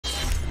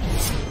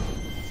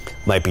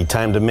Might be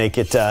time to make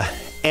it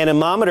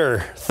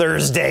Thermometer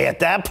Thursday at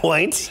that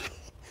point.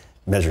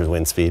 Measures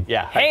wind speed.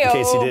 Yeah. In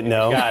case you didn't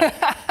know. Got it.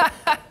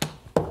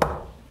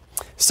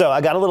 So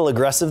I got a little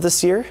aggressive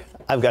this year.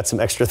 I've got some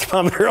extra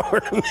thermometer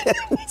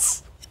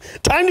ornaments.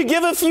 Time to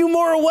give a few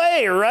more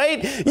away,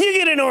 right? You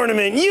get an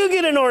ornament, you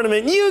get an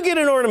ornament, you get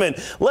an ornament.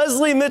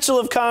 Leslie Mitchell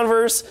of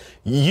Converse,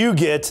 you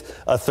get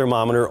a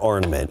thermometer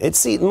ornament.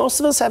 See, most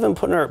of us haven't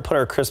put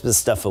our Christmas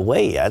stuff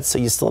away yet, so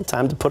you still have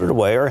time to put it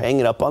away or hang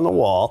it up on the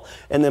wall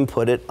and then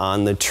put it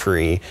on the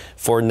tree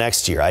for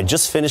next year. I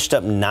just finished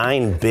up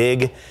 9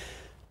 big,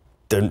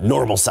 the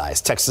normal size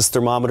Texas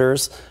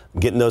thermometers.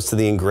 I'm getting those to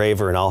the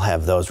engraver and I'll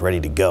have those ready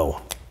to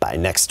go by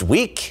next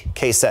week.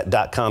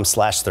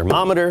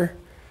 ksat.com/thermometer.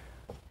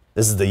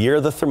 This is the year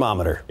of the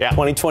thermometer,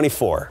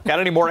 2024. Got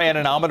any more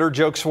anemometer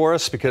jokes for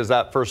us? Because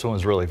that first one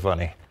was really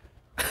funny.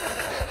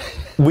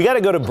 We got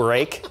to go to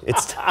break.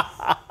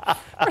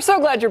 We're so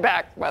glad you're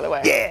back, by the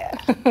way. Yeah.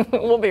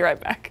 We'll be right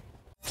back.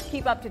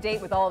 Keep up to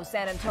date with all of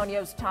San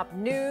Antonio's top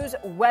news,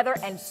 weather,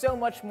 and so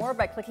much more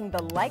by clicking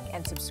the like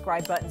and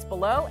subscribe buttons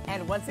below.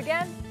 And once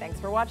again,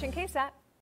 thanks for watching KSAT.